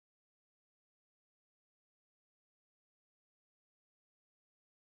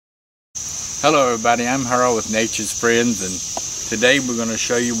Hello everybody, I'm Harold with Nature's Friends, and today we're going to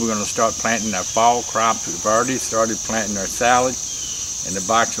show you we're going to start planting our fall crops. We've already started planting our salad. In the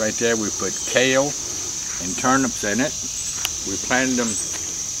box right there we put kale and turnips in it. We planted them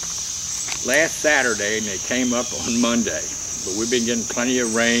last Saturday and they came up on Monday, but we've been getting plenty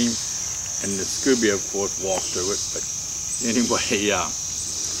of rain and the Scooby of course walked through it. But anyway,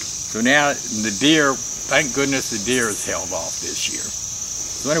 so now the deer, thank goodness the deer is held off this year.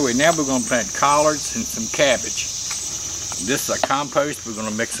 So anyway, now we're going to plant collards and some cabbage. This is a compost. We're going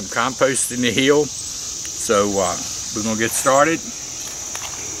to mix some compost in the hill. So we're going to get started.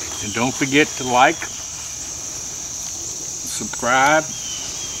 And don't forget to like, subscribe.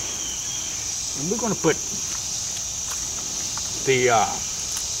 And we're going to put the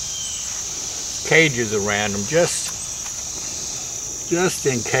cages around them just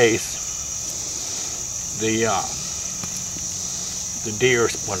in case the deer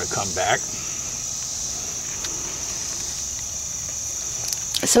want to come back.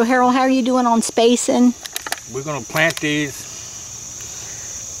 So Harold, how are you doing on spacing? We're going to plant these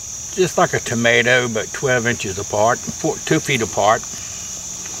just like a tomato, but 12 inches apart, 2 feet apart.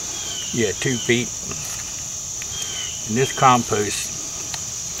 Yeah, 2 feet. And this compost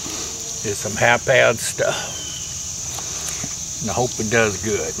is some half-pound stuff. And I hope it does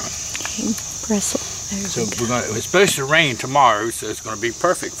good. Okay, press it. So it's supposed to rain tomorrow, so it's going to be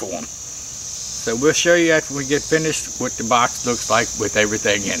perfect for them. So we'll show you after we get finished what the box looks like with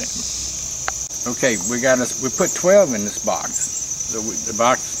everything in it. Okay, we put 12 in this box. So the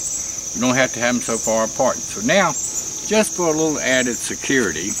box, you don't have to have them so far apart. So now, just for a little added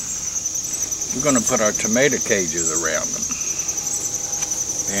security, we're going to put our tomato cages around them.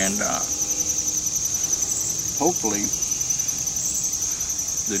 And hopefully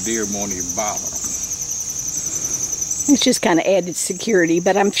the deer won't even bother them. It's just kind of added security,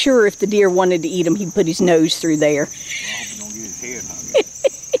 but I'm sure if the deer wanted to eat them, he'd put his nose through there. Well, I hope he don't get his head hungry.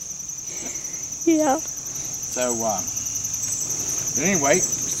 Yeah. So, anyway,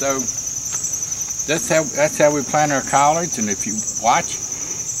 so that's how we plant our collards. And if you watch,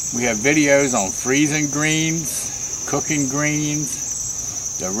 we have videos on freezing greens, cooking greens.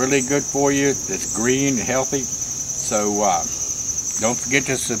 They're really good for you. It's green and healthy. So, don't forget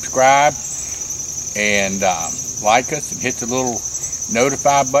to subscribe and like us and hit the little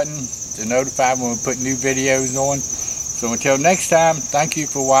notify button to notify when we put new videos on. So until next time, thank you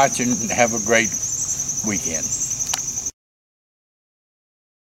for watching and have a great weekend.